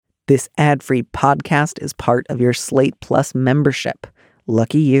This ad-free podcast is part of your Slate Plus membership.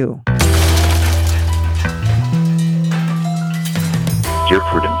 Lucky you. Dear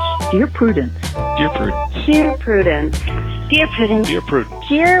Prudence. Dear Prudence. Dear Prudence. Dear Prudence. Dear Prudence. Dear Prudence.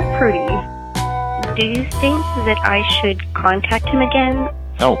 Dear Prudy. Do you think that I should contact him again?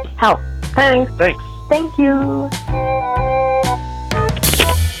 Help. Help. Thanks. Thanks. Thank you.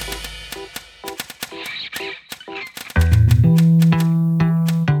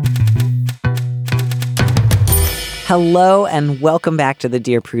 Hello and welcome back to the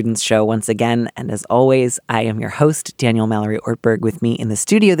Dear Prudence Show once again. And as always, I am your host, Daniel Mallory Ortberg. With me in the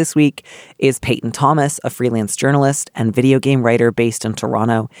studio this week is Peyton Thomas, a freelance journalist and video game writer based in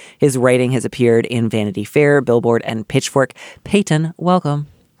Toronto. His writing has appeared in Vanity Fair, Billboard, and Pitchfork. Peyton, welcome.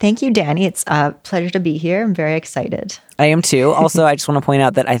 Thank you, Danny. It's a pleasure to be here. I'm very excited. I am too. Also, I just want to point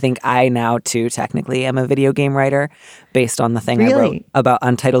out that I think I now too technically am a video game writer based on the thing I wrote about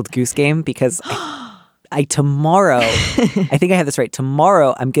Untitled Goose Game because tomorrow, I think I have this right.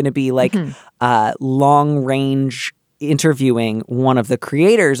 Tomorrow, I'm going to be like long range interviewing one of the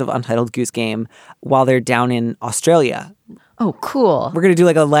creators of Untitled Goose Game while they're down in Australia. Oh, cool. We're going to do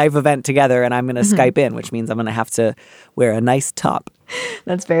like a live event together and I'm going to Skype in, which means I'm going to have to wear a nice top.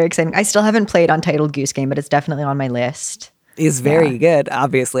 That's very exciting. I still haven't played Untitled Goose Game, but it's definitely on my list. It's very good.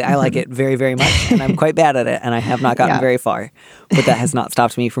 Obviously, I like it very, very much, and I'm quite bad at it, and I have not gotten very far. But that has not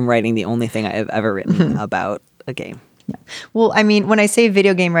stopped me from writing the only thing I have ever written about a game. Yeah. Well, I mean, when I say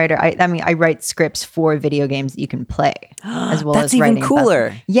video game writer, I mean I write scripts for video games that you can play, as well as writing. That's even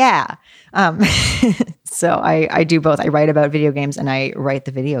cooler. Yeah. So I do both. I write about video games and I write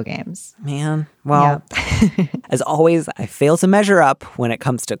the video games. Man, well, as always, I fail to measure up when it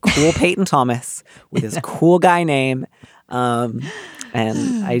comes to cool Peyton Thomas with his cool guy name. And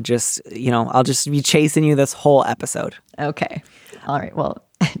I just, I'll just be chasing you this whole episode. Okay. All right. Well,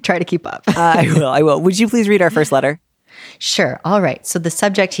 try to keep up. I will. Would you please read our first letter? Sure. All right. So the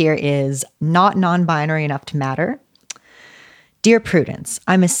subject here is not non-binary enough to matter. Dear Prudence,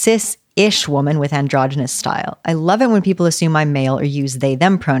 I'm a cis-ish woman with androgynous style. I love it when people assume I'm male or use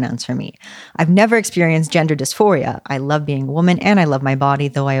they-them pronouns for me. I've never experienced gender dysphoria. I love being a woman and I love my body,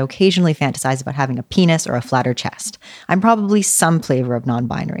 though I occasionally fantasize about having a penis or a flatter chest. I'm probably some flavor of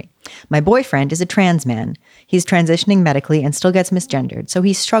non-binary. My boyfriend is a trans man. He's transitioning medically and still gets misgendered, so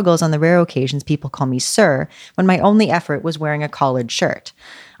he struggles on the rare occasions people call me sir when my only effort was wearing a collared shirt.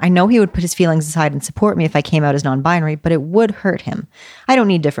 I know he would put his feelings aside and support me if I came out as non-binary, but it would hurt him. I don't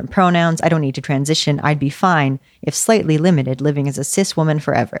need different pronouns. I don't need to transition. I'd be fine, if slightly limited, living as a cis woman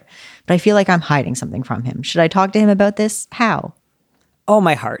forever. But I feel like I'm hiding something from him. Should I talk to him about this? How? Oh,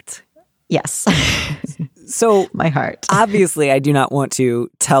 my heart. Yes. So my heart. Obviously, I do not want to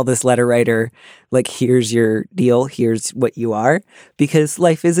tell this letter writer, like, here's your deal, here's what you are, because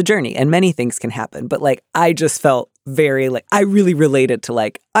life is a journey and many things can happen. But like, I just felt very I really related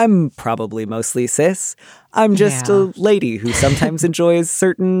to I'm probably mostly cis. I'm just a lady who sometimes enjoys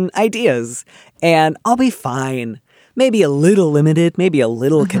certain ideas and I'll be fine. Maybe a little limited, maybe a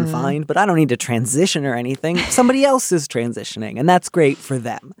little confined, but I don't need to transition or anything. Somebody else is transitioning, and that's great for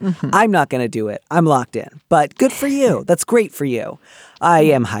them. I'm not going to do it. I'm locked in. But good for you. That's great for you. I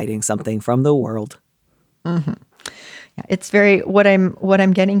am hiding something from the world. Yeah, it's very what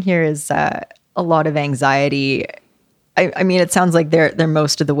I'm getting here is a lot of anxiety. I mean, it sounds like they're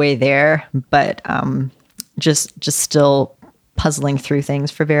most of the way there, but just still puzzling through things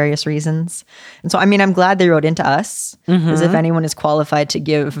for various reasons. And so, I mean, I'm glad they wrote into us, because if anyone is qualified to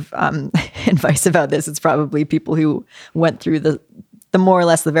give advice about this, it's probably people who went through the more or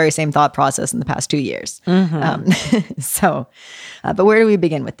less the very same thought process in the past 2 years. But where do we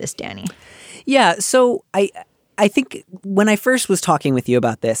begin with this, Danny? Yeah, so I think when I first was talking with you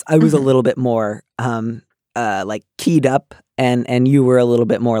about this, I was a little bit more keyed up, and you were a little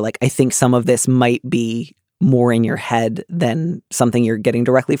bit more I think some of this might be more in your head than something you're getting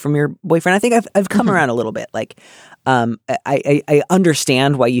directly from your boyfriend. I think I've come around a little bit. I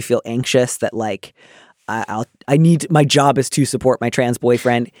understand why you feel anxious that I need, my job is to support my trans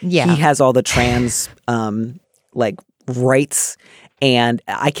boyfriend. Yeah. He has all the trans rights and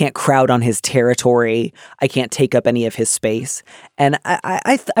I can't crowd on his territory. I can't take up any of his space. And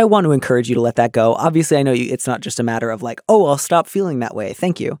I want to encourage you to let that go. Obviously, I know it's not just a matter of I'll stop feeling that way.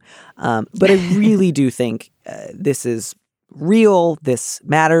 Thank you. But I really do think this is real. This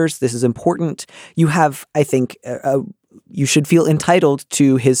matters. This is important. You have, I think, you should feel entitled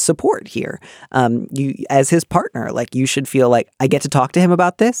to his support here. You, as his partner, like you should feel like I get to talk to him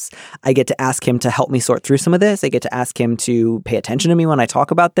about this. I get to ask him to help me sort through some of this. I get to ask him to pay attention to me when I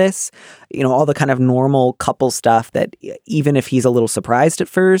talk about this. You know, all the kind of normal couple stuff that even if he's a little surprised at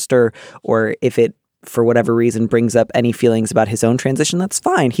first, or if it for whatever reason brings up any feelings about his own transition, that's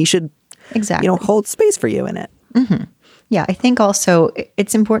fine. He should, exactly, hold space for you in it. Mm-hmm. Yeah, I think also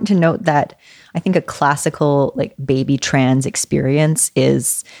it's important to note that I think a classical like baby trans experience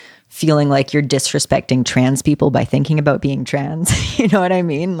is feeling like you're disrespecting trans people by thinking about being trans. You know what I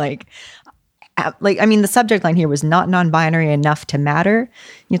mean? Like, I mean, the subject line here was not non-binary enough to matter.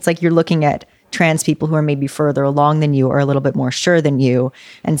 It's like you're looking at trans people who are maybe further along than you or a little bit more sure than you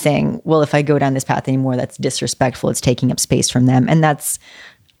and saying, well, if I go down this path anymore, that's disrespectful. It's taking up space from them. And that's,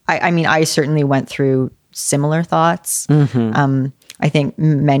 I mean, I certainly went through similar thoughts. Mm-hmm. I think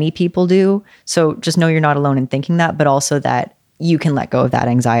many people do. So just know you're not alone in thinking that, but also that you can let go of that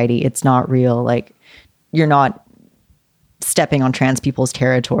anxiety. It's not real. Like you're not stepping on trans people's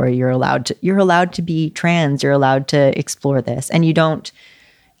territory. You're allowed to be trans. You're allowed to explore this. And you don't,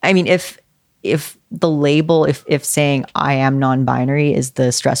 I mean, if the label, if saying I am non-binary is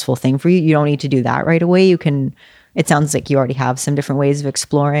the stressful thing for you, you don't need to do that right away. You can, it sounds like you already have some different ways of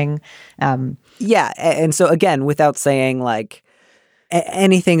exploring. Yeah. And so again, without saying like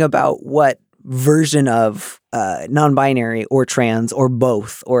anything about what version of non-binary or trans or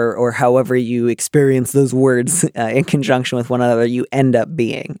both or however you experience those words in conjunction with one another you end up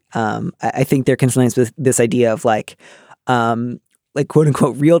being. I think there can sometimes be this idea of like quote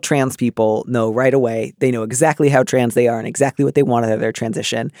unquote real trans people know right away. They know exactly how trans they are and exactly what they want out of their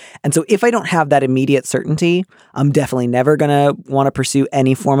transition. And so if I don't have that immediate certainty, I'm definitely never going to want to pursue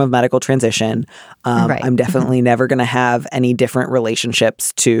any form of medical transition. Right. I'm definitely never going to have any different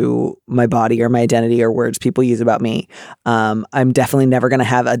relationships to my body or my identity or words people use about me. I'm definitely never going to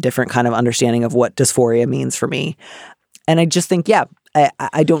have a different kind of understanding of what dysphoria means for me. And I just think,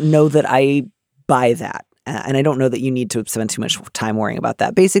 I don't know that I buy that. And I don't know that you need to spend too much time worrying about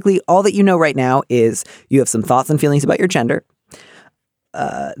that. Basically, all that you know right now is you have some thoughts and feelings about your gender.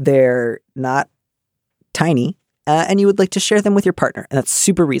 They're not tiny, and you would like to share them with your partner. And that's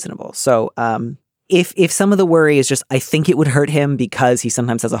super reasonable. So if some of the worry is just, I think it would hurt him because he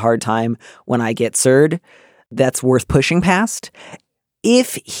sometimes has a hard time when I get SIRD, that's worth pushing past.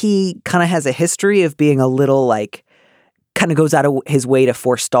 If he kind of has a history of being a little like, kind of goes out of his way to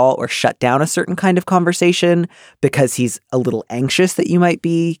forestall or shut down a certain kind of conversation because he's a little anxious that you might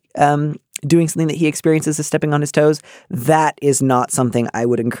be doing something that he experiences as stepping on his toes, that is not something I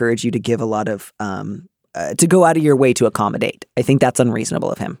would encourage you to give a lot of to go out of your way to accommodate. I think that's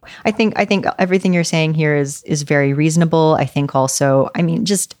unreasonable of him. I think everything you're saying here is very reasonable. I think also, I mean,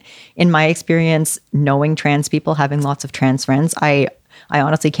 just in my experience, knowing trans people, having lots of trans friends, I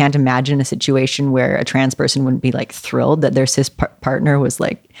honestly can't imagine a situation where a trans person wouldn't be like thrilled that their cis partner was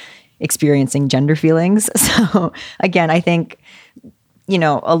like experiencing gender feelings. So again, I think,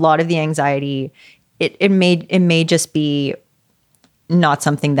 a lot of the anxiety, it may just be not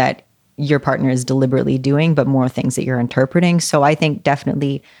something that your partner is deliberately doing, but more things that you're interpreting. So I think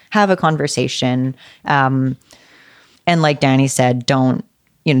definitely have a conversation. And like Danny said, don't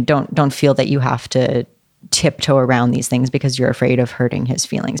feel that you have to tiptoe around these things because you're afraid of hurting his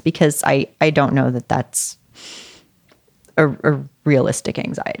feelings, because I don't know that that's a realistic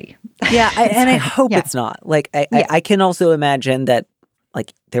anxiety. Yeah. I hope it's not. Like, I can also imagine that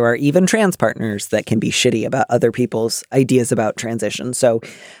like there are even trans partners that can be shitty about other people's ideas about transition. So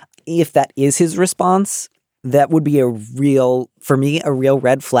if that is his response, that would be a real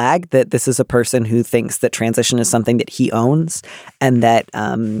red flag that this is a person who thinks that transition is something that he owns and that,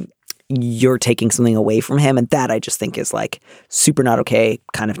 you're taking something away from him. And that I just think is like super not okay,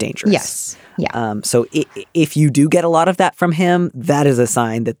 kind of dangerous. Yes. Yeah. So if you do get a lot of that from him, that is a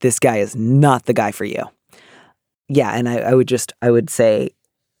sign that this guy is not the guy for you. Yeah. And I would say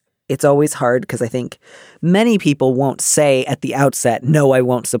it's always hard because I think many people won't say at the outset, no, I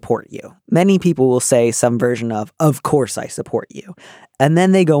won't support you. Many people will say some version of course I support you. And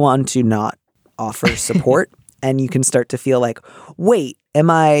then they go on to not offer support. And you can start to feel like, wait,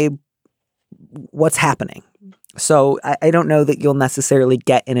 what's happening? So I don't know that you'll necessarily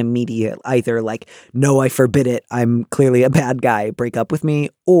get an immediate either like, no, I forbid it, I'm clearly a bad guy, break up with me,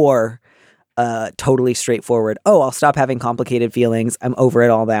 or totally straightforward, oh, I'll stop having complicated feelings, I'm over it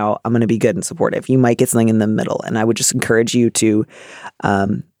all now, I'm going to be good and supportive. You might get something in the middle. And I would just encourage you to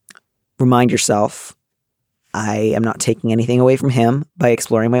remind yourself, I am not taking anything away from him by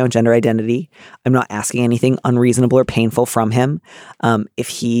exploring my own gender identity. I'm not asking anything unreasonable or painful from him. If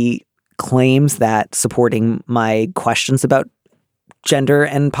he claims that supporting my questions about gender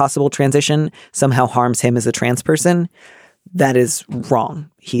and possible transition somehow harms him as a trans person, that is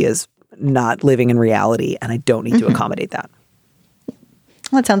wrong. He is not living in reality, and I don't need to accommodate that.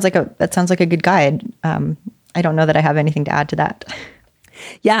 Well, that sounds like a good guide. I don't know that I have anything to add to that.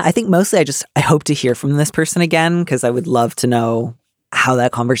 Yeah, I think mostly I hope to hear from this person again, because I would love to know how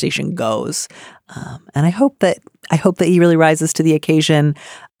that conversation goes. And I hope that he really rises to the occasion,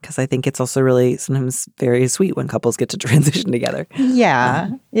 because I think it's also really sometimes very sweet when couples get to transition together. Yeah,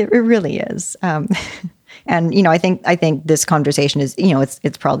 it really is. And, I think this conversation is,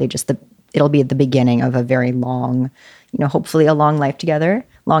 it's probably just it'll be at the beginning of a very long, hopefully a long life together,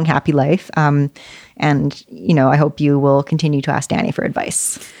 long, happy life. And, I hope you will continue to ask Danny for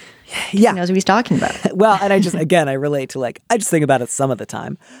advice. Yeah. He knows what he's talking about. Well, and I relate to I just think about it some of the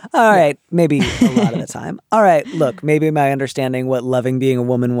time. All right. Maybe a lot of the time. All right. Look, maybe my understanding what loving being a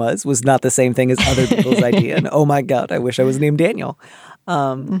woman was not the same thing as other people's idea. And oh my God, I wish I was named Daniel.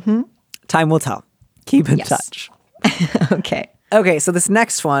 Time will tell. Keep in touch. Okay. So this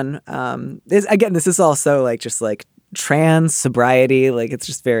next one, this is also just trans sobriety. It's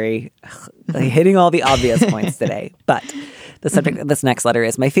just very hitting all the obvious points today. But the subject of this next letter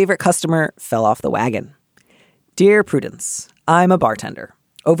is, my favorite customer fell off the wagon. Dear Prudence, I'm a bartender.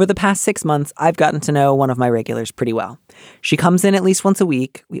 Over the past 6 months, I've gotten to know one of my regulars pretty well. She comes in at least once a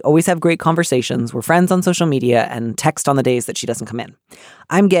week. We always have great conversations. We're friends on social media and text on the days that she doesn't come in.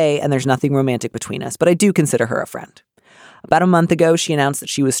 I'm gay and there's nothing romantic between us, but I do consider her a friend. About a month ago, she announced that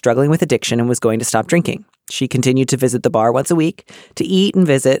she was struggling with addiction and was going to stop drinking. She continued to visit the bar once a week, to eat and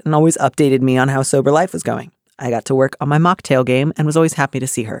visit, and always updated me on how sober life was going. I got to work on my mocktail game and was always happy to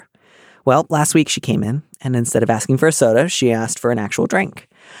see her. Well, last week she came in, and instead of asking for a soda, she asked for an actual drink.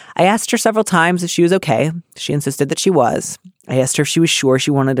 I asked her several times if she was okay. She insisted that she was. I asked her if she was sure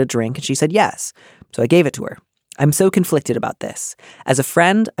she wanted a drink, and she said yes. So I gave it to her. I'm so conflicted about this. As a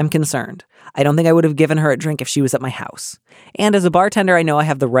friend, I'm concerned. I don't think I would have given her a drink if she was at my house. And as a bartender, I know I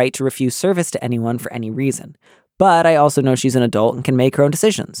have the right to refuse service to anyone for any reason. But I also know she's an adult and can make her own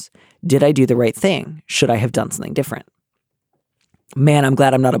decisions. Did I do the right thing? Should I have done something different? Man, I'm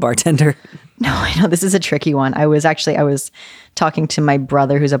glad I'm not a bartender. No, I know this is a tricky one. I was talking to my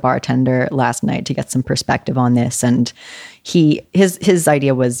brother who's a bartender last night to get some perspective on this, and his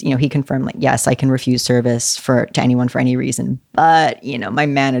idea was, he confirmed yes, I can refuse service to anyone for any reason, but my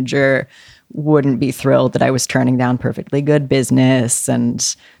manager wouldn't be thrilled that I was turning down perfectly good business,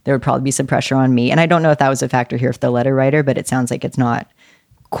 and there would probably be some pressure on me. And I don't know if that was a factor here for the letter writer, but it sounds like it's not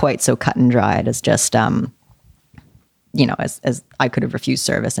quite so cut and dried as just as I could have refused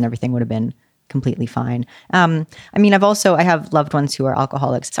service and everything would have been completely fine. I have loved ones who are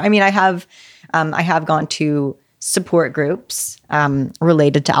alcoholics. So, I have gone to support groups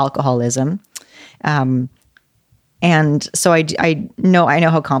related to alcoholism. And so I know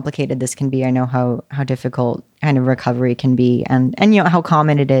how complicated this can be. I know how difficult kind of recovery can be, and how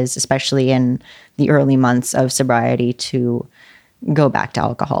common it is, especially in the early months of sobriety, to go back to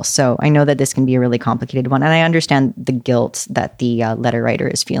alcohol. So I know that this can be a really complicated one, and I understand the guilt that the letter writer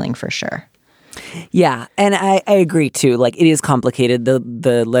is feeling for sure. Yeah, and I agree too. It is complicated.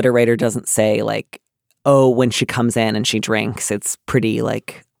 The letter writer doesn't say when she comes in and she drinks, it's pretty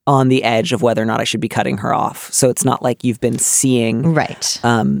on the edge of whether or not I should be cutting her off. So it's not like you've been seeing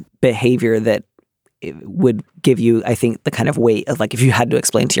behavior that would give you, I think, the kind of weight of if you had to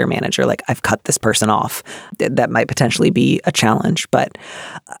explain to your manager, I've cut this person off, that might potentially be a challenge. But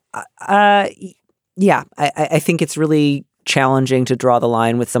I think it's really challenging to draw the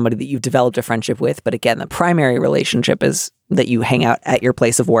line with somebody that you've developed a friendship with. But again, the primary relationship is that you hang out at your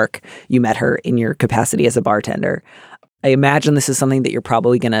place of work. You met her in your capacity as a bartender. I imagine this is something that you're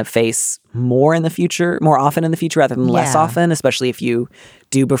probably going to face more often in the future rather than less often, especially if you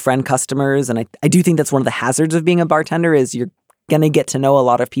do befriend customers. And I do think that's one of the hazards of being a bartender is you're going to get to know a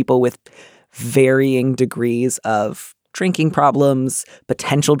lot of people with varying degrees of drinking problems,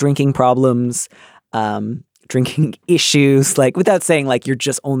 potential drinking problems, drinking issues, without saying you're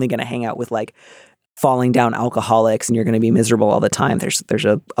just only going to hang out with falling down alcoholics and you're going to be miserable all the time. There's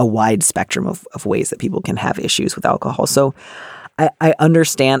a wide spectrum of ways that people can have issues with alcohol. So I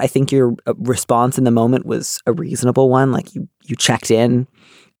understand. I think your response in the moment was a reasonable one. You checked in.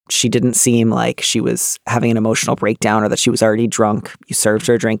 She didn't seem like she was having an emotional breakdown or that she was already drunk. You served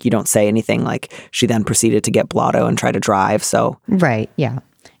her a drink. You don't say anything she then proceeded to get blotto and try to drive. So right. Yeah.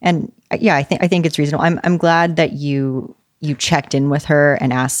 And yeah, I think it's reasonable. I'm glad that you checked in with her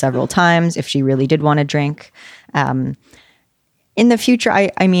and asked several times if she really did want to drink. In the future,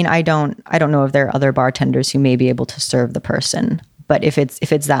 I don't know if there are other bartenders who may be able to serve the person, But if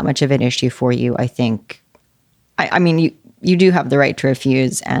it's that much of an issue for you, I think, I mean, you do have the right to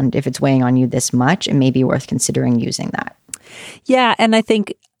refuse. And if it's weighing on you this much, it may be worth considering using that. Yeah. And I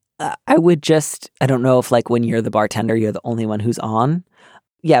think I don't know if like when you're the bartender, you're the only one who's on.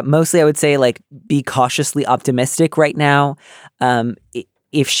 Yeah, mostly I would say like be cautiously optimistic right now.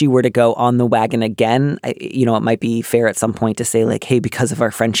 If she were to go on the wagon again, it might be fair at some point to say like, hey, because of our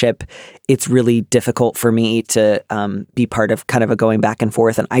friendship, it's really difficult for me to be part of kind of a going back and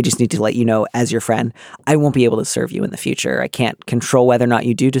forth. And I just need to let you know, as your friend, I won't be able to serve you in the future. I can't control whether or not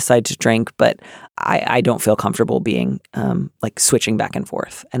you do decide to drink, but I don't feel comfortable being like switching back and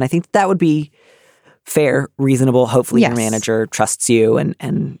forth. And I think that would be fair, reasonable. Hopefully your manager trusts you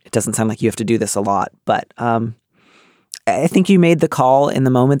and it doesn't sound like you have to do this a lot. But I think you made the call in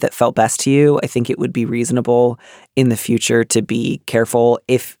the moment that felt best to you. I think it would be reasonable in the future to be careful.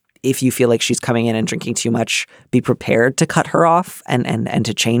 If you feel like she's coming in and drinking too much, be prepared to cut her off and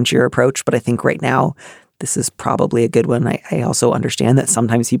to change your approach. But I think right now, this is probably a good one. I also understand that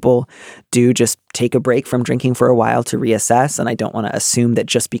sometimes people do just take a break from drinking for a while to reassess. And I don't want to assume that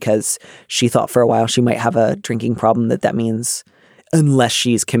just because she thought for a while she might have a drinking problem, that means unless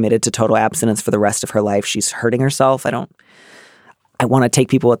she's committed to total abstinence for the rest of her life, she's hurting herself. I want to take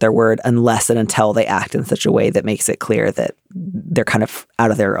people at their word unless and until they act in such a way that makes it clear that they're kind of out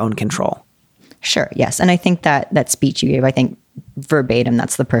of their own control. Sure. Yes. And I think that speech you gave, I think verbatim,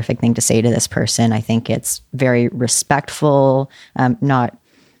 that's the perfect thing to say to this person. I think it's very respectful, not,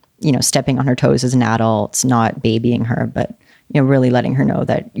 stepping on her toes as an adult, not babying her, but really letting her know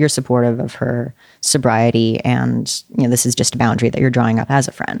that you're supportive of her sobriety and, this is just a boundary that you're drawing up as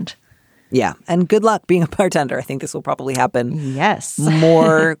a friend. Yeah. And good luck being a bartender. I think this will probably happen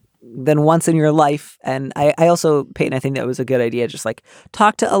more than once in your life. And I also, Peyton, I think that was a good idea. Just like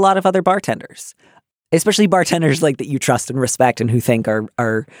talk to a lot of other bartenders, especially bartenders like that you trust and respect and who think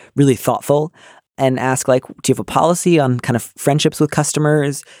are really thoughtful. And ask like, do you have a policy on kind of friendships with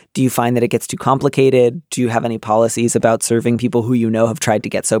customers? Do you find that it gets too complicated? Do you have any policies about serving people who have tried to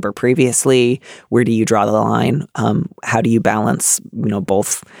get sober previously? Where do you draw the line? How do you balance,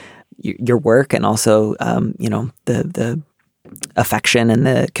 both your work and also, the affection and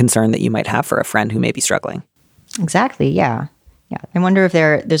the concern that you might have for a friend who may be struggling? Exactly. Yeah. Yeah. I wonder if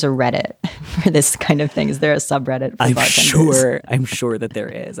there's a Reddit for this kind of thing. Is there a subreddit for bartenders? I'm sure that there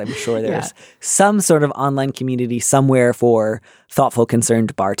is. I'm sure there's some sort of online community somewhere for thoughtful,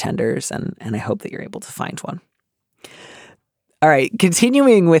 concerned bartenders. And I hope that you're able to find one. All right.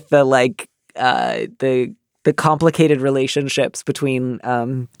 Continuing with the complicated relationships between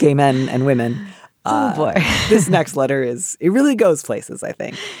gay men and women. Oh boy. This next letter it really goes places, I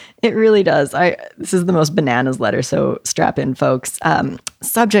think. It really does. This is the most bananas letter, so strap in, folks.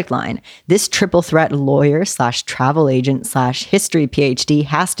 Subject line: this triple threat lawyer / travel agent / history PhD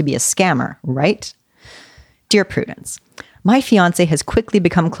has to be a scammer, right? Dear Prudence, my fiance has quickly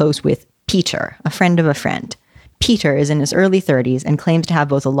become close with Peter, a friend of a friend. Peter is in his early 30s and claims to have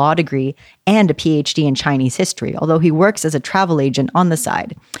both a law degree and a PhD in Chinese history, although he works as a travel agent on the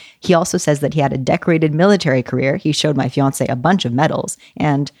side. He also says that he had a decorated military career. He showed my fiancé a bunch of medals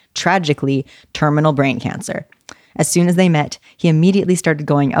and, tragically, terminal brain cancer. As soon as they met, he immediately started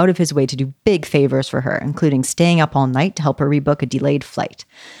going out of his way to do big favors for her, including staying up all night to help her rebook a delayed flight.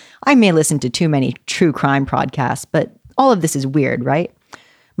 I may listen to too many true crime podcasts, but all of this is weird, right?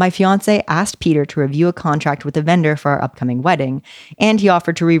 My fiancé asked Peter to review a contract with a vendor for our upcoming wedding, and he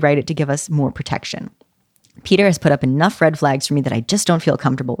offered to rewrite it to give us more protection. Peter has put up enough red flags for me that I just don't feel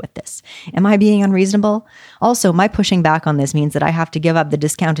comfortable with this. Am I being unreasonable? Also, my pushing back on this means that I have to give up the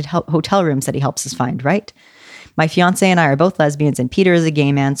discounted hotel rooms that he helps us find, right? My fiancé and I are both lesbians and Peter is a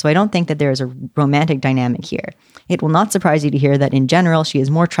gay man, so I don't think that there is a romantic dynamic here. It will not surprise you to hear that in general, she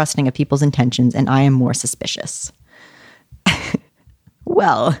is more trusting of people's intentions and I am more suspicious.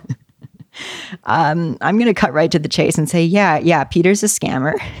 Well, I'm going to cut right to the chase and say, yeah, Peter's a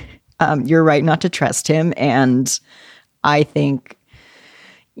scammer. You're right not to trust him. And I think,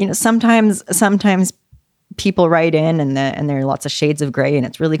 sometimes people write in and there are lots of shades of gray and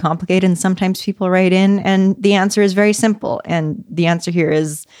it's really complicated. And sometimes people write in and the answer is very simple. And the answer here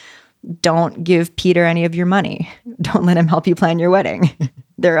is don't give Peter any of your money. Don't let him help you plan your wedding.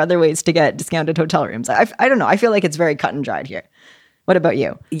 There are other ways to get discounted hotel rooms. I don't know. I feel like it's very cut and dried here. What about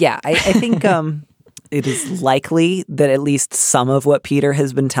you? Yeah, I think it is likely that at least some of what Peter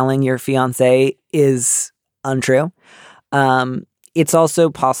has been telling your fiancé is untrue. It's also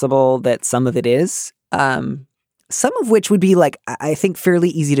possible that some of it is, some of which would be I think fairly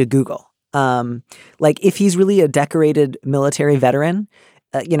easy to Google. If he's really a decorated military veteran,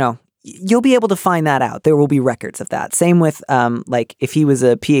 you'll be able to find that out. There will be records of that. Same with like if he was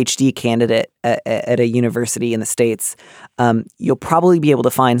a PhD candidate at a university in the States, you'll probably be able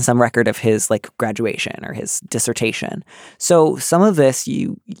to find some record of his like graduation or his dissertation. So some of this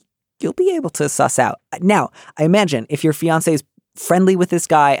you'll be able to suss out. Now, I imagine if your fiance is friendly with this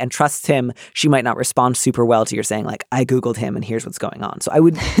guy and trusts him, she might not respond super well to your saying like, I Googled him and here's what's going on. So I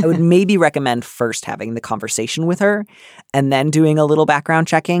would maybe recommend first having the conversation with her and then doing a little background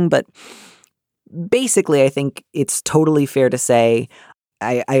checking. But basically, I think it's totally fair to say,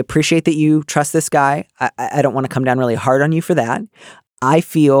 I appreciate that you trust this guy. I don't want to come down really hard on you for that. I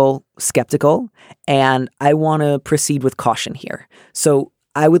feel skeptical and I want to proceed with caution here. So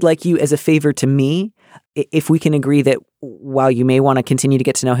I would like you as a favor to me, if we can agree that while you may want to continue to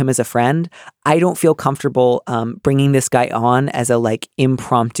get to know him as a friend, I don't feel comfortable bringing this guy on as a like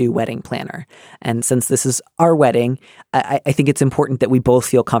impromptu wedding planner. And since this is our wedding, I think it's important that we both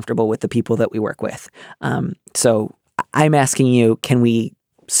feel comfortable with the people that we work with. So I'm asking you, can we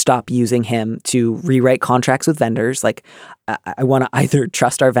stop using him to rewrite contracts with vendors? Like, I want to either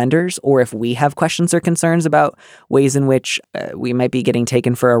trust our vendors, or if we have questions or concerns about ways in which we might be getting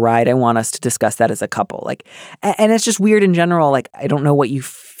taken for a ride, I want us to discuss that as a couple. Like, and it's just weird in general. Like, I don't know what you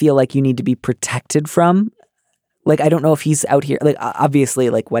feel like you need to be protected from. Like, I don't know if he's out here. Like, obviously,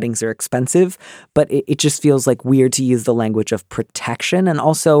 like weddings are expensive, but it just feels like weird to use the language of protection. And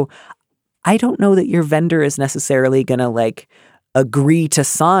also, I don't know that your vendor is necessarily going to like agree to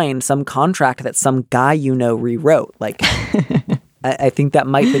sign some contract that some guy rewrote. Like, I think that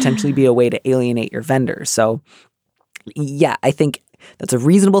might potentially be a way to alienate your vendor. So, yeah, I think that's a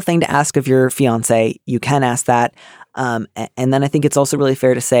reasonable thing to ask of your fiance. You can ask that. And then I think it's also really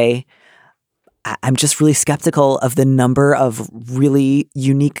fair to say, I'm just really skeptical of the number of really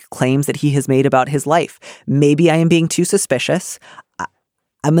unique claims that he has made about his life. Maybe I am being too suspicious.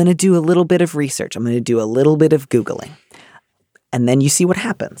 I'm going to do a little bit of research. I'm going to do a little bit of Googling. And then you see what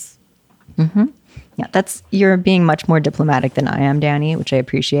happens. Mm-hmm. Yeah, you're being much more diplomatic than I am, Danny, which I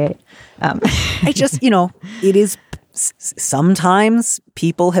appreciate. I just, it is sometimes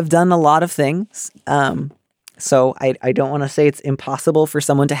people have done a lot of things. So I don't want to say it's impossible for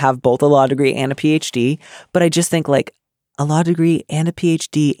someone to have both a law degree and a PhD, but I just think like a law degree and a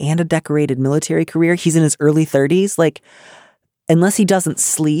PhD and a decorated military career, he's in his early 30s, like, unless he doesn't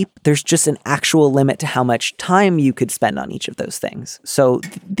sleep, there's just an actual limit to how much time you could spend on each of those things. So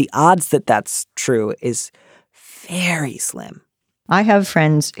the odds that that's true is very slim. I have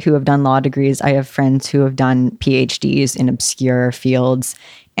friends who have done law degrees. I have friends who have done PhDs in obscure fields.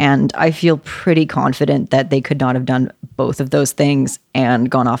 And I feel pretty confident that they could not have done both of those things and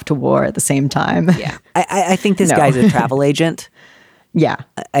gone off to war at the same time. Yeah. I think this guy's a travel agent. Yeah.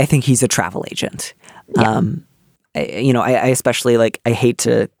 I think he's a travel agent. Yeah. I especially I hate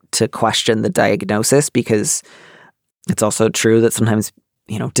to question the diagnosis, because it's also true that sometimes,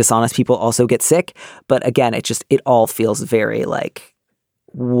 dishonest people also get sick. But again, it all feels very like,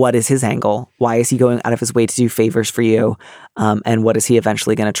 what is his angle? Why is he going out of his way to do favors for you? And what is he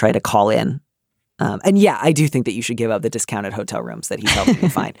eventually going to try to call in? And yeah, I do think that you should give up the discounted hotel rooms that he's helping you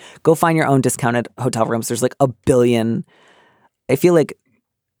find. Go find your own discounted hotel rooms. There's like a billion. I feel like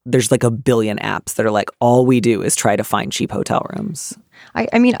there's like a billion apps that are like, all we do is try to find cheap hotel rooms.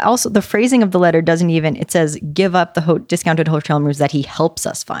 I mean, also the phrasing of the letter it says, give up the discounted hotel rooms that he helps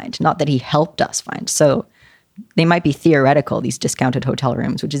us find, not that he helped us find. So they might be theoretical, these discounted hotel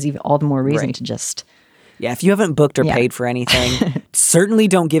rooms, which is even all the more reason to just... Yeah, if you haven't booked or paid for anything, certainly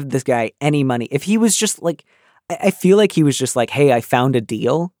don't give this guy any money. If he was just like, I feel like he was just like, hey, I found a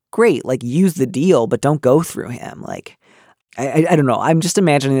deal. Great, like use the deal, but don't go through him. Like, I don't know. I'm just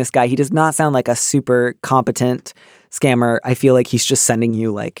imagining this guy. He does not sound like a super competent scammer. I feel like he's just sending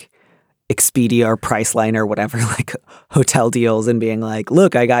you like Expedia or Priceline or whatever, like hotel deals, and being like,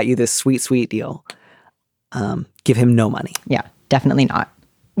 look, I got you this sweet, sweet deal. Give him no money. Yeah, definitely not.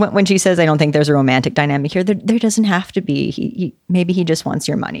 When she says, I don't think there's a romantic dynamic here, there doesn't have to be. Maybe he just wants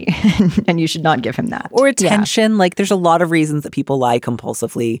your money and you should not give him that. Or attention. Yeah. Like there's a lot of reasons that people lie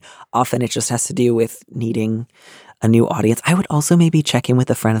compulsively. Often it just has to do with needing a new audience. I would also maybe check in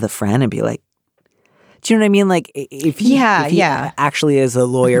with a friend of the friend and be like, do you know what I mean? Like if he actually is a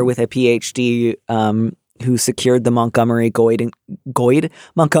lawyer with a PhD who secured the Montgomery Ward in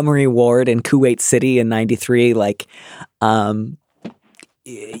Kuwait City in 93, like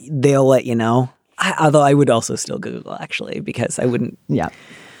they'll let you know. Although I would also still Google, actually, because I wouldn't. Yeah,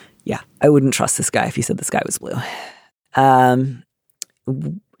 I wouldn't trust this guy if he said the sky was blue.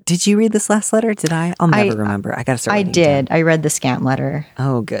 Did you read this last letter? Did I? I'll never remember. I got to start. I did. I read the scam letter.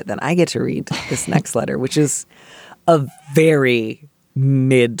 Oh, good. Then I get to read this next letter, which is a very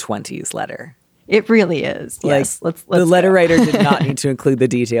mid-20s letter. It really is. Yes. Let's the letter go. writer did not need to include the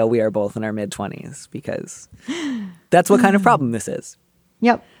detail we are both in our mid-20s because that's what kind of problem this is.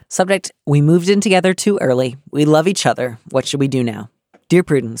 Yep. Subject, we moved in together too early. We love each other. What should we do now? Dear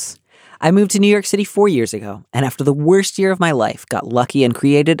Prudence, I moved to New York City 4 years ago, and after the worst year of my life, got lucky and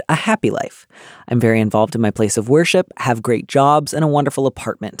created a happy life. I'm very involved in my place of worship, have great jobs, and a wonderful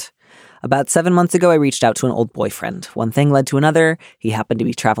apartment. About 7 months ago, I reached out to an old boyfriend. One thing led to another. He happened to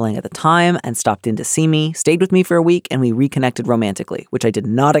be traveling at the time and stopped in to see me, stayed with me for a week, and we reconnected romantically, which I did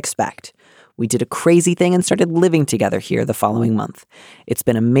not expect. We did a crazy thing and started living together here the following month. It's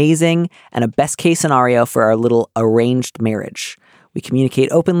been amazing and a best case scenario for our little arranged marriage. We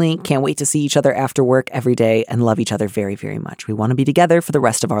communicate openly, can't wait to see each other after work every day, and love each other very, very much. We want to be together for the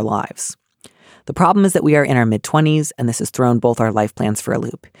rest of our lives. The problem is that we are in our mid-20s, and this has thrown both our life plans for a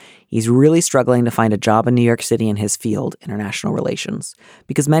loop. He's really struggling to find a job in New York City in his field, international relations,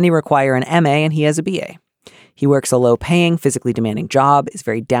 because many require an MA and he has a BA. He works a low-paying, physically demanding job, is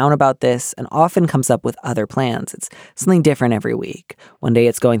very down about this, and often comes up with other plans. It's something different every week. One day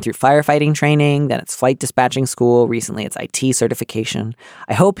it's going through firefighting training, then it's flight dispatching school, recently it's IT certification.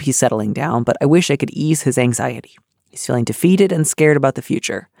 I hope he's settling down, but I wish I could ease his anxiety. He's feeling defeated and scared about the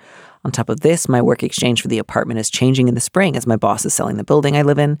future. On top of this, my work exchange for the apartment is changing in the spring as my boss is selling the building I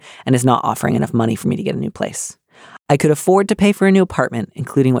live in and is not offering enough money for me to get a new place. I could afford to pay for a new apartment,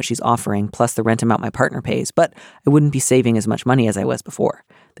 including what she's offering, plus the rent amount my partner pays, but I wouldn't be saving as much money as I was before.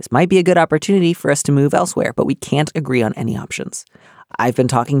 This might be a good opportunity for us to move elsewhere, but we can't agree on any options. I've been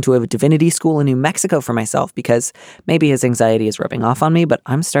talking to a divinity school in New Mexico for myself because maybe his anxiety is rubbing off on me, but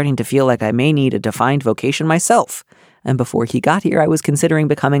I'm starting to feel like I may need a defined vocation myself. And before he got here, I was considering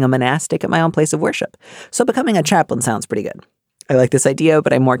becoming a monastic at my own place of worship. So becoming a chaplain sounds pretty good. I like this idea,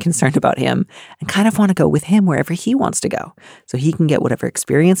 but I'm more concerned about him and kind of want to go with him wherever he wants to go so he can get whatever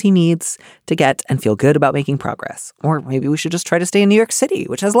experience he needs to get and feel good about making progress. Or maybe we should just try to stay in New York City,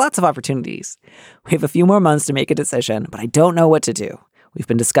 which has lots of opportunities. We have a few more months to make a decision, but I don't know what to do. We've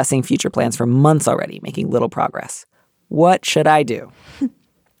been discussing future plans for months already, making little progress. What should I do?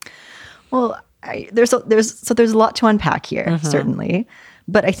 Well, there's a lot to unpack here, certainly.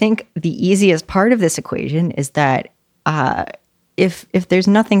 But I think the easiest part of this equation is that if there's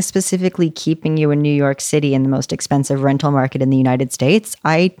nothing specifically keeping you in New York City in the most expensive rental market in the United States,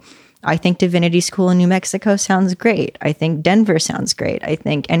 I think Divinity School in New Mexico sounds great. I think Denver sounds great. I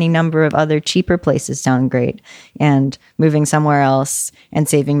think any number of other cheaper places sound great. And moving somewhere else and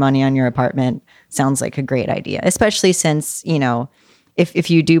saving money on your apartment sounds like a great idea, especially since, you know,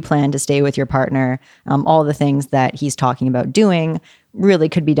 if you do plan to stay with your partner, all the things that he's talking about doing really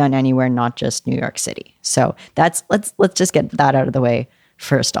could be done anywhere, not just New York City. So let's just get that out of the way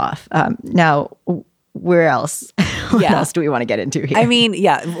first off. Now, where else? What else do we want to get into here? I mean,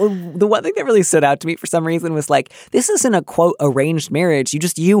 yeah, the one thing that really stood out to me for some reason was like, this isn't a quote arranged marriage. You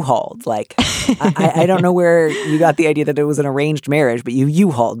just U-hauled. Like, I don't know where you got the idea that it was an arranged marriage, but you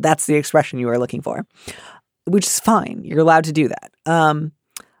U-hauled. That's the expression you were looking for. Which is fine. You're allowed to do that.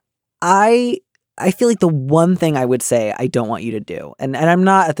 I feel like the one thing I would say I don't want you to do, and I'm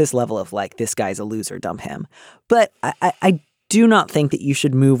not at this level of like, this guy's a loser, dump him. But I do not think that you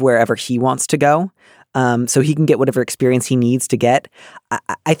should move wherever he wants to go so he can get whatever experience he needs to get.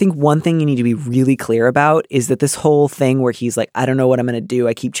 I think one thing you need to be really clear about is that this whole thing where he's like, I don't know what I'm going to do.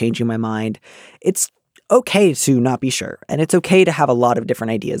 I keep changing my mind. It's okay to not be sure. And it's okay to have a lot of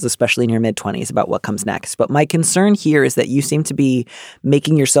different ideas, especially in your mid-20s about what comes next. But my concern here is that you seem to be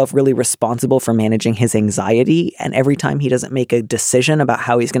making yourself really responsible for managing his anxiety. And every time he doesn't make a decision about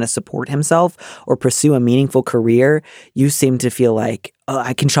how he's going to support himself or pursue a meaningful career, you seem to feel like, oh,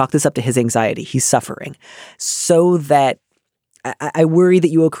 I can chalk this up to his anxiety. He's suffering. So that I worry that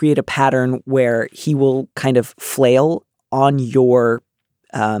you will create a pattern where he will kind of flail on your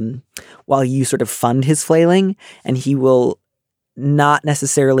while you sort of fund his flailing, and he will not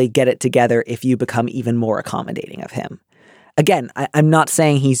necessarily get it together if you become even more accommodating of him. Again, I'm not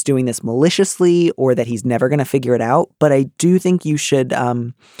saying he's doing this maliciously or that he's never going to figure it out, but I do think you should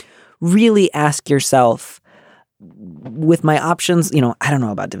really ask yourself, with my options, you know, I don't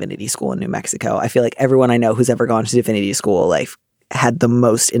know about Divinity School in New Mexico. I feel like everyone I know who's ever gone to Divinity School, like, had the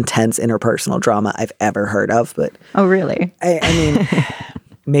most intense interpersonal drama I've ever heard of. But oh, really? I mean,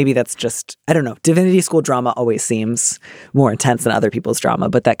 maybe that's just, I don't know. Divinity School drama always seems more intense than other people's drama,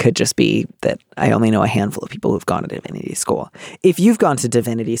 but that could just be that I only know a handful of people who've gone to Divinity School. If you've gone to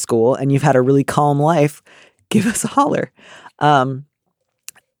Divinity School and you've had a really calm life, give us a holler.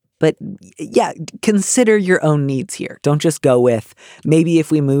 But yeah, consider your own needs here. Don't just go with, maybe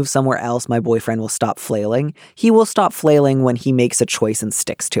if we move somewhere else, my boyfriend will stop flailing. He will stop flailing when he makes a choice and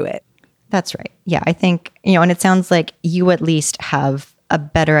sticks to it. That's right. Yeah, I think, and it sounds like you at least have a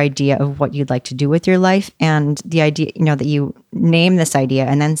better idea of what you'd like to do with your life, and the idea, that you name this idea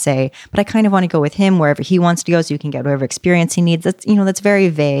and then say, but I kind of want to go with him wherever he wants to go so you can get whatever experience he needs. That's very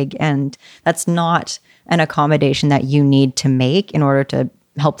vague, and that's not an accommodation that you need to make in order to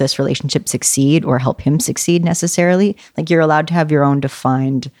help this relationship succeed or help him succeed necessarily. Like, you're allowed to have your own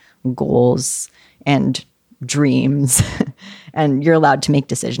defined goals and dreams and you're allowed to make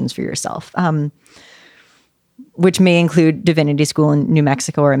decisions for yourself. Which may include divinity school in New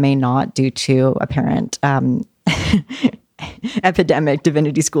Mexico, or it may not, due to apparent epidemic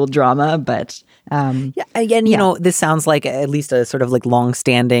divinity school drama. But again, this sounds like at least a sort of like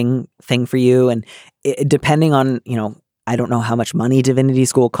long-standing thing for you. And depending on, I don't know how much money divinity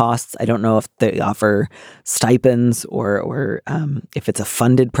school costs. I don't know if they offer stipends or if it's a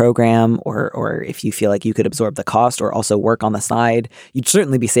funded program, or if you feel like you could absorb the cost or also work on the side. You'd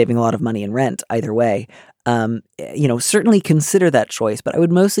certainly be saving a lot of money in rent either way. Certainly consider that choice, but I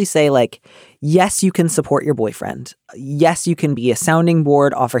would mostly say, like, yes, you can support your boyfriend. Yes, you can be a sounding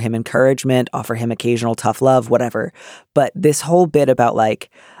board, offer him encouragement, offer him occasional tough love, whatever. But this whole bit about, like,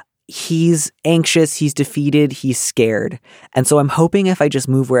 he's anxious, he's defeated, he's scared. And so I'm hoping if I just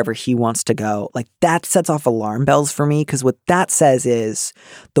move wherever he wants to go, like, that sets off alarm bells for me, because what that says is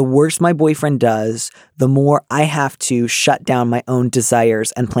the worse my boyfriend does, the more I have to shut down my own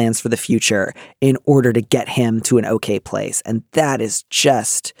desires and plans for the future in order to get him to an okay place. And that is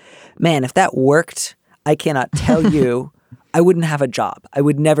just, man, if that worked, I cannot tell you, I wouldn't have a job. I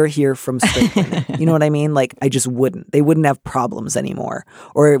would never hear from straight women. You know what I mean? Like, I just wouldn't. They wouldn't have problems anymore,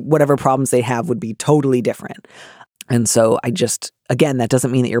 or whatever problems they have would be totally different. And so again, that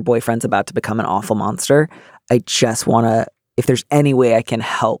doesn't mean that your boyfriend's about to become an awful monster. I just want to, if there's any way I can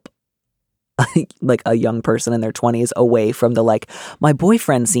help like a young person in their 20s away from the, like, my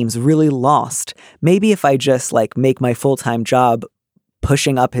boyfriend seems really lost. Maybe if I just, like, make my full-time job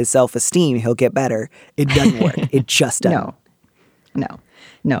pushing up his self-esteem, he'll get better. It doesn't work. It just doesn't.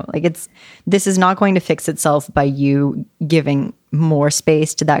 No. Like, this is not going to fix itself by you giving more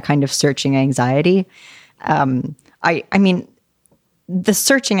space to that kind of searching anxiety. I mean, the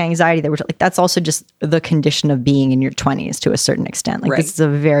searching anxiety that we're like, that's also just the condition of being in your 20s to a certain extent. Like, right. This is a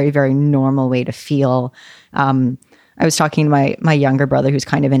very, very normal way to feel. I was talking to my younger brother who's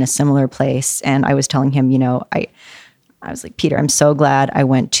kind of in a similar place, and I was telling him, I was like, Peter, I'm so glad I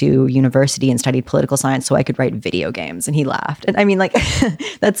went to university and studied political science so I could write video games. And he laughed. And I mean, like,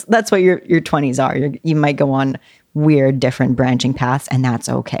 that's what your 20s are. You might go on weird, different branching paths, and that's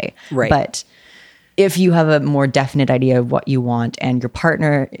okay. Right. But if you have a more definite idea of what you want and your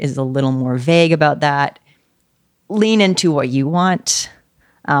partner is a little more vague about that, lean into what you want,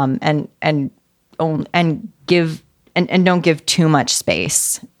 and give and don't give too much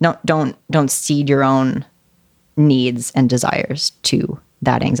space. Don't cede your own needs and desires to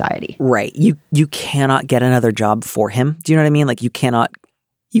that anxiety. Right. You cannot get another job for him. Do you know what I mean? Like, you cannot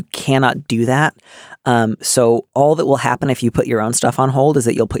do that. So all that will happen if you put your own stuff on hold is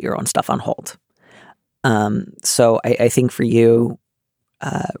that you'll put your own stuff on hold. So I think for you,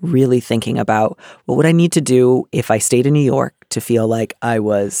 really thinking about what would I need to do if I stayed in New York to feel like I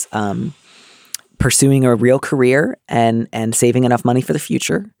was pursuing a real career and saving enough money for the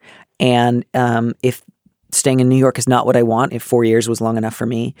future. And if staying in New York is not what I want, if 4 years was long enough for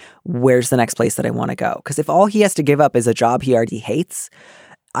me, where's the next place that I want to go? Because if all he has to give up is a job he already hates,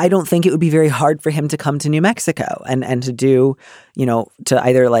 I don't think it would be very hard for him to come to New Mexico and to do, to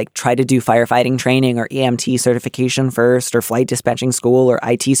either, like, try to do firefighting training or EMT certification first, or flight dispatching school, or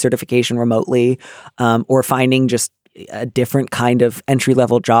IT certification remotely, or finding just a different kind of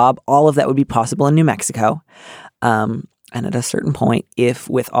entry-level job. All of that would be possible in New Mexico. And at a certain point, if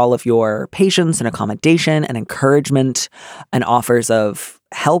with all of your patience and accommodation and encouragement and offers of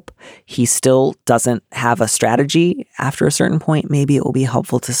help, he still doesn't have a strategy after a certain point, maybe it will be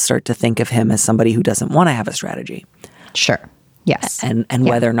helpful to start to think of him as somebody who doesn't want to have a strategy. Sure. Yes. And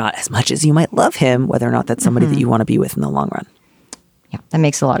whether or not, as much as you might love him, whether or not that's somebody that you want to be with in the long run. Yeah, that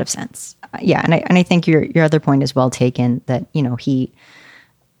makes a lot of sense. And I think your other point is well taken, that, he's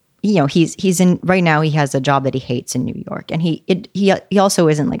in right now. He has a job that he hates in New York, and he also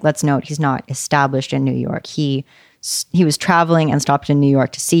isn't, like, let's note, he's not established in New York. He was traveling and stopped in New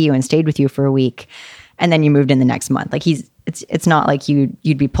York to see you and stayed with you for a week, and then you moved in the next month. Like, it's not like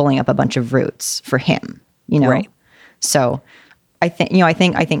you'd be pulling up a bunch of roots for him, Right. So I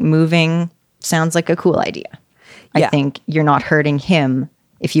think moving sounds like a cool idea. Yeah. I think you're not hurting him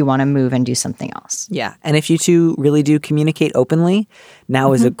if you want to move and do something else. Yeah. And if you two really do communicate openly,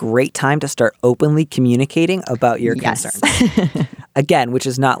 now is a great time to start openly communicating about your concerns. Again, which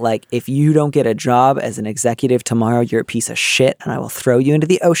is not like, if you don't get a job as an executive tomorrow, you're a piece of shit and I will throw you into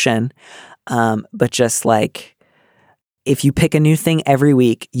the ocean. But just like, if you pick a new thing every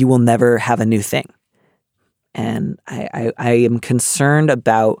week, you will never have a new thing. And I am concerned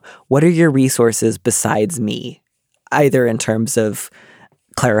about, what are your resources besides me, either in terms of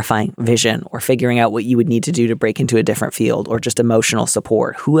clarifying vision or figuring out what you would need to do to break into a different field, or just emotional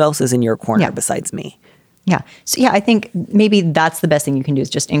support. Who else is in your corner besides me? Yeah. So I think maybe that's the best thing you can do, is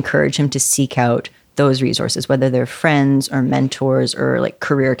just encourage him to seek out those resources, whether they're friends or mentors or like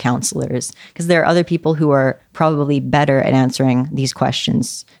career counselors, because there are other people who are probably better at answering these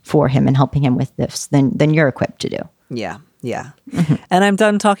questions for him and helping him with this than you're equipped to do. Yeah. Yeah. And I'm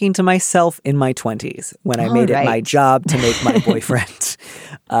done talking to myself in my 20s when I made it my job to make my boyfriend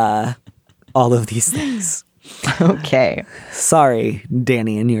all of these things. Okay. Sorry,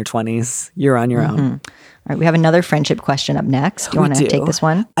 Danny, in your 20s. You're on your own. All right, we have another friendship question up next. Do you want to take this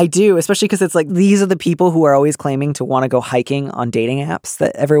one? I do, especially because it's like, these are the people who are always claiming to want to go hiking on dating apps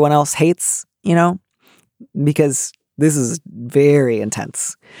that everyone else hates, you know, because this is very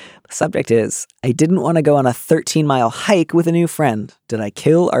intense. The subject is, I didn't want to go on a 13-mile hike with a new friend. Did I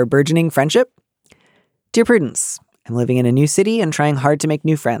kill our burgeoning friendship? Dear Prudence, I'm living in a new city and trying hard to make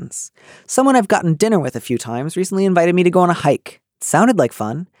new friends. Someone I've gotten dinner with a few times recently invited me to go on a hike. It sounded like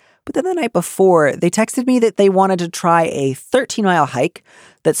fun. But then the night before, they texted me that they wanted to try a 13-mile hike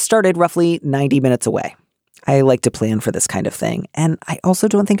that started roughly 90 minutes away. I like to plan for this kind of thing, and I also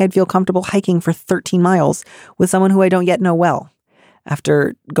don't think I'd feel comfortable hiking for 13 miles with someone who I don't yet know well.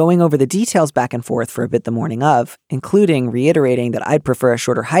 After going over the details back and forth for a bit the morning of, including reiterating that I'd prefer a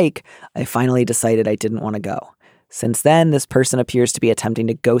shorter hike, I finally decided I didn't want to go. Since then, this person appears to be attempting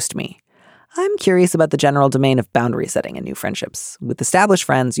to ghost me. I'm curious about the general domain of boundary setting in new friendships. With established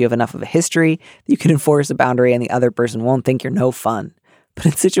friends, you have enough of a history that you can enforce a boundary and the other person won't think you're no fun. But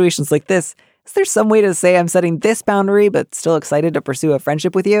in situations like this, is there some way to say I'm setting this boundary but still excited to pursue a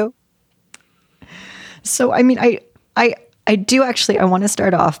friendship with you? So, I mean, I do actually, I want to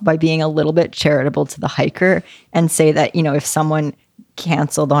start off by being a little bit charitable to the hiker and say that, you know, if someone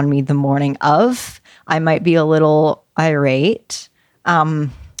canceled on me the morning of, I might be a little irate.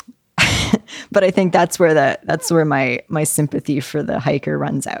 But I think that's where my sympathy for the hiker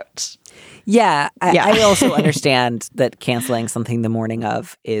runs out. Yeah. I also understand that canceling something the morning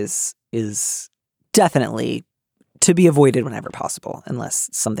of is definitely to be avoided whenever possible, unless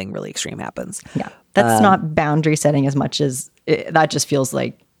something really extreme happens. Yeah. That's not boundary setting as much as that just feels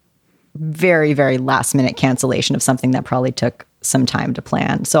like very, very last minute cancellation of something that probably took some time to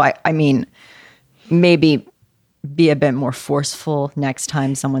plan. So I mean, maybe be a bit more forceful next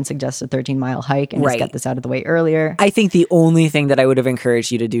time someone suggests a 13-mile hike and just get this out of the way earlier. I think the only thing that I would have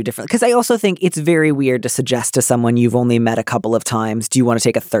encouraged you to do differently, because I also think it's very weird to suggest to someone you've only met a couple of times, do you want to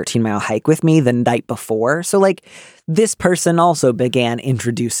take a 13-mile hike with me the night before? So like, this person also began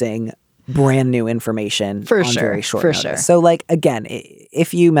introducing brand new information on very short notice. Sure. So like, again,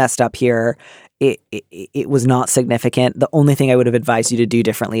 if you messed up here, it was not significant. The only thing I would have advised you to do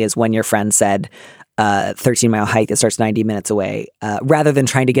differently is when your friend said 13-mile hike that starts 90 minutes away, rather than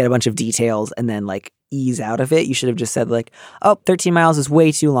trying to get a bunch of details and then like ease out of it, you should have just said like, oh, 13 miles is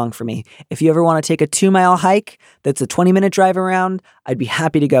way too long for me. If you ever want to take a 2-mile hike that's a 20-minute drive around, I'd be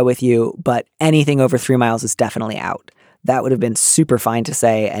happy to go with you, but anything over 3 miles is definitely out. That would have been super fine to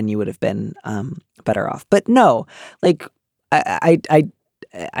say, and you would have been better off. But no, like I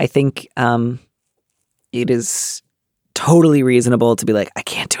think it is totally reasonable to be like, I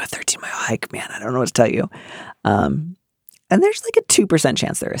can't do a 13-mile hike, man. I don't know what to tell you. And there's like a 2%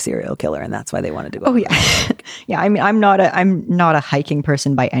 chance they're a serial killer, and that's why they wanted to go. Oh yeah, yeah. I mean, I'm not a hiking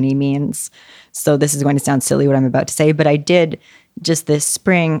person by any means, so this is going to sound silly what I'm about to say, but I did just this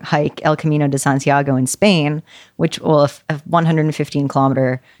spring hike El Camino de Santiago in Spain, which a 115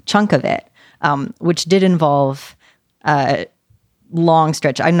 kilometer chunk of it, which did involve long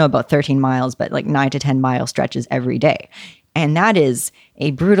stretch. I don't know about 13 miles, but like 9 to 10 mile stretches every day. And that is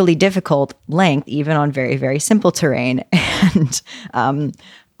a brutally difficult length, even on very, very simple terrain. And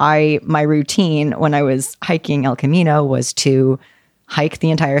my routine when I was hiking El Camino was to hike the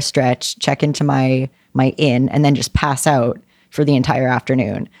entire stretch, check into my inn, and then just pass out for the entire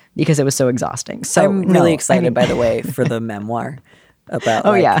afternoon because it was so exhausting. So I'm really excited, by the way, for the memoir about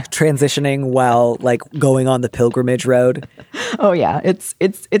transitioning while like going on the pilgrimage road. Oh yeah, it's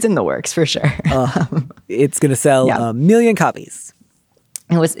in the works for sure. It's gonna sell a million copies.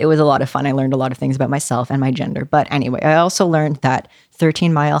 it was a lot of fun. I learned a lot of things about myself and my gender. But anyway, I also learned that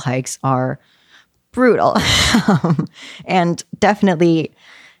 13-mile hikes are brutal. And definitely,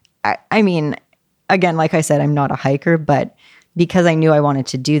 I mean, again, like I said, I'm not a hiker, but because I knew I wanted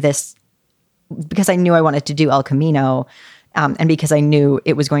to do this, because I knew I wanted to do El Camino, and because I knew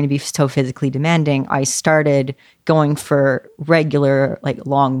it was going to be so physically demanding, I started going for regular, like,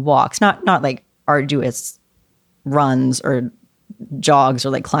 long walks, not like arduous runs or jogs or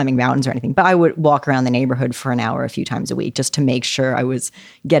like climbing mountains or anything, but I would walk around the neighborhood for an hour a few times a week just to make sure I was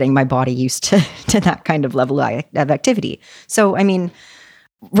getting my body used to that kind of level of activity. So, I mean,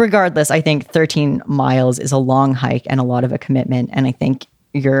 regardless, I think 13 miles is a long hike and a lot of a commitment. And I think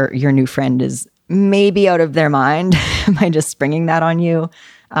your new friend is maybe out of their mind by just springing that on you.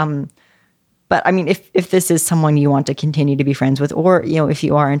 But I mean, if this is someone you want to continue to be friends with, or, you know, if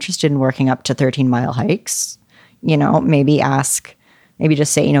you are interested in working up to 13-mile hikes, you know, maybe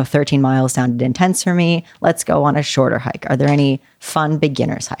just say, you know, 13 miles sounded intense for me. Let's go on a shorter hike. Are there any fun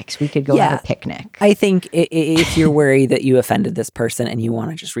beginner's hikes? We could go have a picnic. I think if you're worried that you offended this person and you want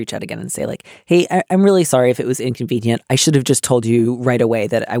to just reach out again and say like, hey, I'm really sorry if it was inconvenient. I should have just told you right away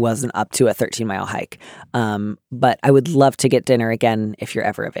that I wasn't up to a 13-mile hike. But I would love to get dinner again if you're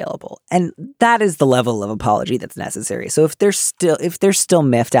ever available. And that is the level of apology that's necessary. So if they're still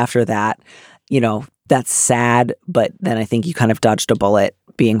miffed after that, you know, that's sad, but then I think you kind of dodged a bullet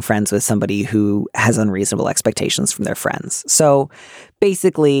being friends with somebody who has unreasonable expectations from their friends. So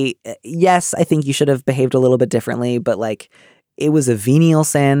basically, yes, I think you should have behaved a little bit differently, but like it was a venial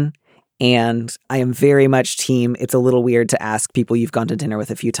sin. And I am very much team. It's a little weird to ask people you've gone to dinner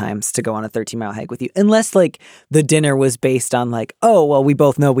with a few times to go on a 13-mile hike with you, unless like the dinner was based on like, oh, well, we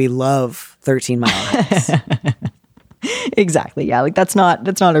both know we love 13-mile hikes. Exactly. Yeah. Like that's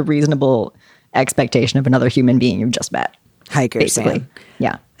not a reasonable expectation of another human being you've just met. Hikers, basically. man.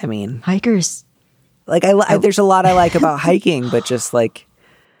 Yeah. I mean, hikers. Like there's a lot I like about hiking, but just like,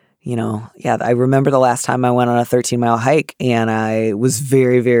 you know, yeah, I remember the last time I went on a 13-mile hike and I was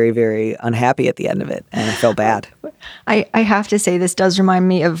very, very, very unhappy at the end of it and I felt bad. I have to say this does remind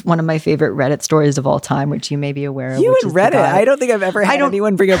me of one of my favorite Reddit stories of all time, which you may be aware of. You and Reddit? I don't think I've ever had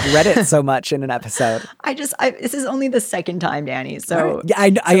anyone bring up Reddit so much in an episode. This is only the second time, Danny. So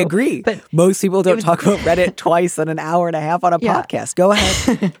right. Yeah, I agree. But most people don't talk about Reddit twice in an hour and a half on a podcast. Go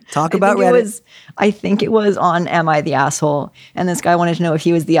ahead. Talk about Reddit. I think it was on Am I the Asshole? And this guy wanted to know if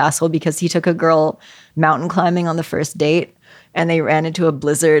he was the asshole because he took a girl mountain climbing on the first date and they ran into a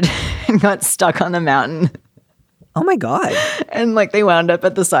blizzard and got stuck on the mountain. Oh my God. And like they wound up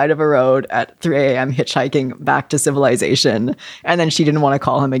at the side of a road at 3 a.m. hitchhiking back to civilization. And then she didn't want to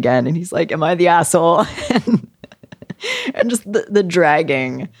call him again. And he's like, am I the asshole? and just the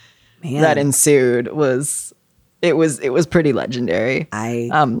dragging that ensued was pretty legendary.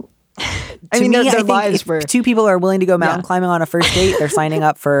 I mean, me, their lives were... If two people are willing to go mountain climbing on a first date, they're signing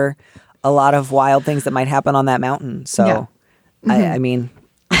up for a lot of wild things that might happen on that mountain. So, I mean...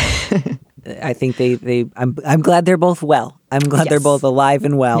 I think I'm glad they're both well. I'm glad they're both alive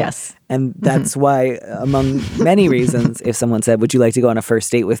and well. Yes. And that's why, among many reasons, if someone said, would you like to go on a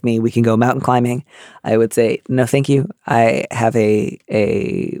first date with me? We can go mountain climbing. I would say, no, thank you. I have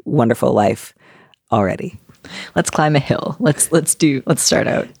a wonderful life already. Let's climb a hill. Let's start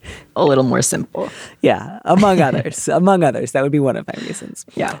out a little more simple. Yeah. Among others. That would be one of my reasons.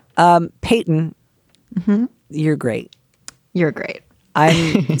 Yeah. Peyton, you're great. You're great.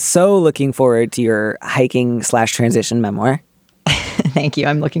 I'm so looking forward to your hiking/transition memoir. Thank you.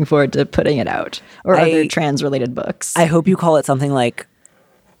 I'm looking forward to putting it out or other trans-related books. I hope you call it something like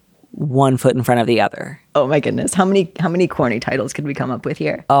One Foot in Front of the Other. Oh my goodness. How many corny titles could we come up with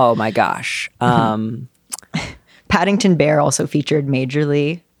here? Oh my gosh. Paddington Bear also featured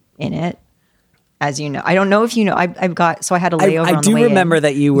majorly in it. As you know, I don't know if you know, I had a layover I on the way do remember in.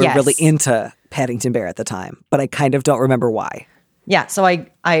 that you were really into Paddington Bear at the time, but I kind of don't remember why. Yeah, so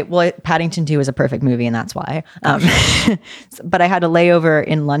Paddington 2 is a perfect movie, and that's why. But I had a layover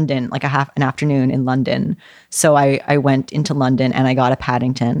in London, like an afternoon in London. So I went into London and I got a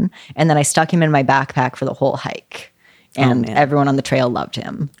Paddington, and then I stuck him in my backpack for the whole hike. And everyone on the trail loved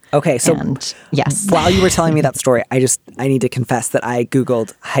him. Okay, so yes. While you were telling me that story, I need to confess that I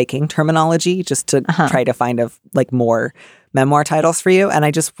Googled hiking terminology just to try to find more memoir titles for you. And I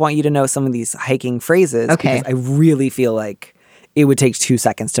just want you to know some of these hiking phrases. Okay. Because I really feel like it would take 2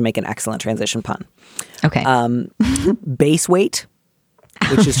 seconds to make an excellent transition pun. Okay. Base weight,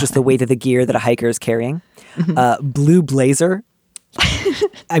 which is just the weight of the gear that a hiker is carrying. Blue blazer.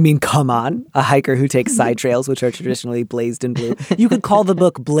 I mean, come on. A hiker who takes side trails, which are traditionally blazed in blue. You could call the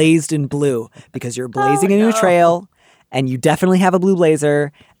book Blazed in Blue because you're blazing a new trail and you definitely have a blue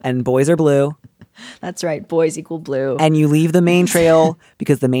blazer, and boys are blue, That's right. Boys equal blue. and you leave the main trail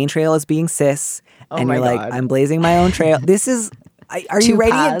because the main trail is being cis, and my you're like, God. I'm blazing my own trail. This is, are you Two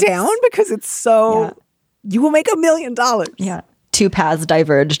writing paths. it down? Because it's so, you will make $1 million. Yeah. Two paths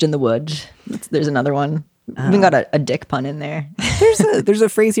diverged in the wood. There's another one. Even got a dick pun in there. There's a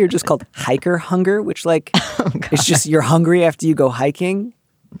phrase here just called hiker hunger, which like, it's just you're hungry after you go hiking.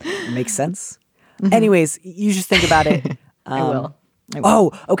 It makes sense. Anyways, you just think about it. I will.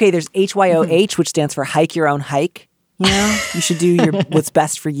 Oh, okay. There's HYOH, which stands for hike your own hike. You know, you should do your what's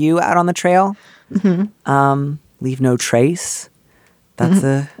best for you out on the trail. Leave no trace.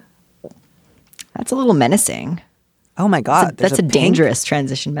 That's That's a little menacing. oh my god. That's a pink- dangerous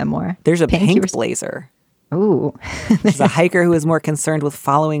transition memoir. There's a you pink were- blazer. Ooh. There's a hiker who is more concerned with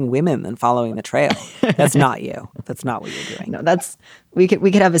following women than following the trail. That's not you. That's not what you're doing. No, that's we could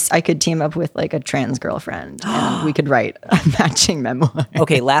have I could team up with like a trans girlfriend and we could write a matching memoir.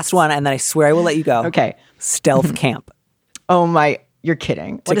 Okay, last one, and then I swear I will let you go. Okay. Stealth camp. Oh my, you're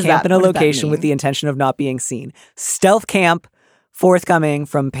kidding. To camp in a location with the intention of not being seen. Stealth camp, forthcoming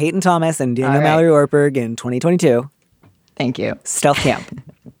from Peyton Thomas and Daniel All right. Mallory Ortberg in 2022. Thank you. Stealth camp.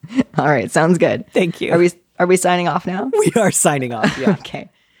 All right, sounds good. Thank you. Are we signing off now? We are signing off. Yeah. Okay.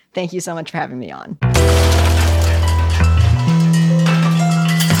 Thank you so much for having me on.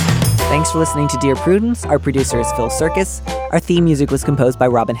 Thanks for listening to Dear Prudence. Our producer is Phil Circus. Our theme music was composed by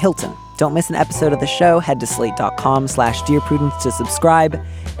Robin Hilton. Don't miss an episode of the show. Head to slate.com/Dear Prudence to subscribe.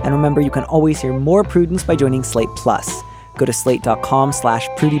 And remember, you can always hear more Prudence by joining Slate Plus. Go to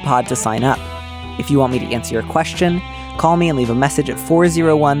slate.com/PrudyPod to sign up. If you want me to answer your question, call me and leave a message at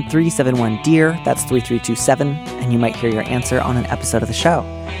 401-371-DEAR. That's 3327, and you might hear your answer on an episode of the show.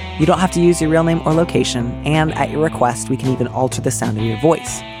 You don't have to use your real name or location, and at your request, we can even alter the sound of your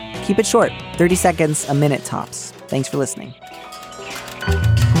voice. Keep it short, 30 seconds, a minute tops. Thanks for listening.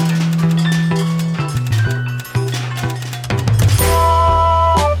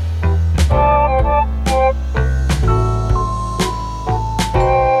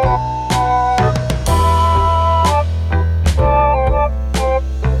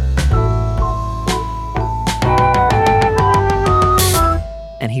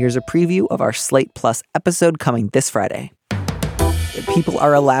 And here's a preview of our Slate Plus episode coming this Friday. People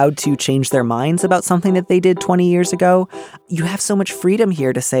are allowed to change their minds about something that they did 20 years ago. You have so much freedom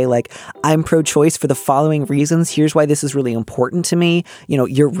here to say, like, I'm pro-choice for the following reasons. Here's why this is really important to me. You know,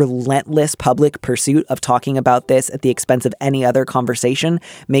 your relentless public pursuit of talking about this at the expense of any other conversation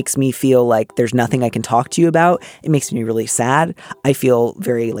makes me feel like there's nothing I can talk to you about. It makes me really sad. I feel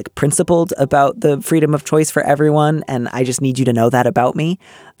very, like, principled about the freedom of choice for everyone, and I just need you to know that about me.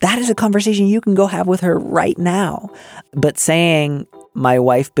 That is a conversation you can go have with her right now. But saying, my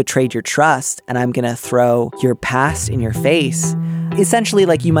wife betrayed your trust and I'm going to throw your past in your face, essentially,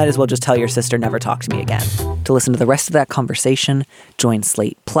 like, you might as well just tell your sister never talk to me again. To listen to the rest of that conversation, join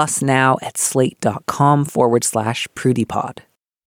Slate Plus now at slate.com/PrudyPod.